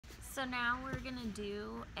So now we're gonna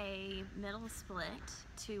do a middle split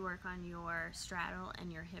to work on your straddle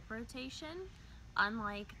and your hip rotation.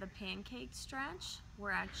 Unlike the pancake stretch, we're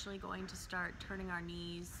actually going to start turning our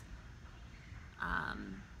knees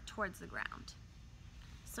towards the ground.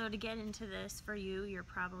 So to get into this for you, you're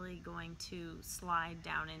probably going to slide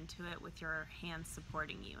down into it with your hands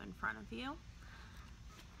supporting you in front of you.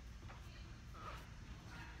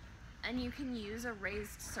 And you can use a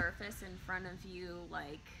raised surface in front of you,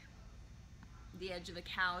 like the edge of a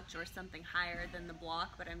couch or something higher than the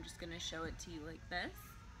block, but I'm just going to show it to you like this.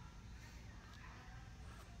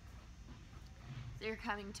 So you're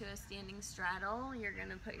coming to a standing straddle. You're going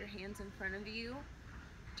to put your hands in front of you,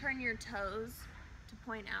 turn your toes to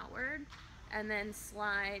point outward, and then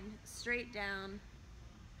slide straight down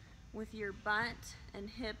with your butt and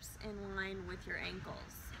hips in line with your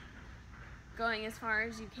ankles, going as far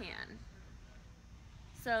as you can.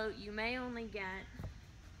 So you may only get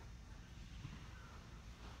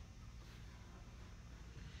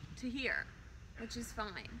to here, which is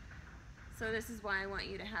fine. So this is why I want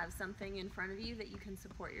you to have something in front of you that you can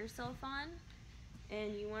support yourself on,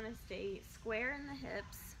 and you want to stay square in the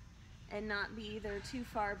hips and not be either too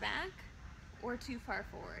far back or too far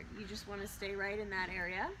forward. You just want to stay right in that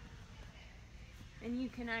area, and you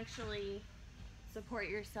can actually support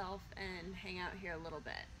yourself and hang out here a little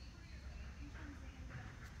bit.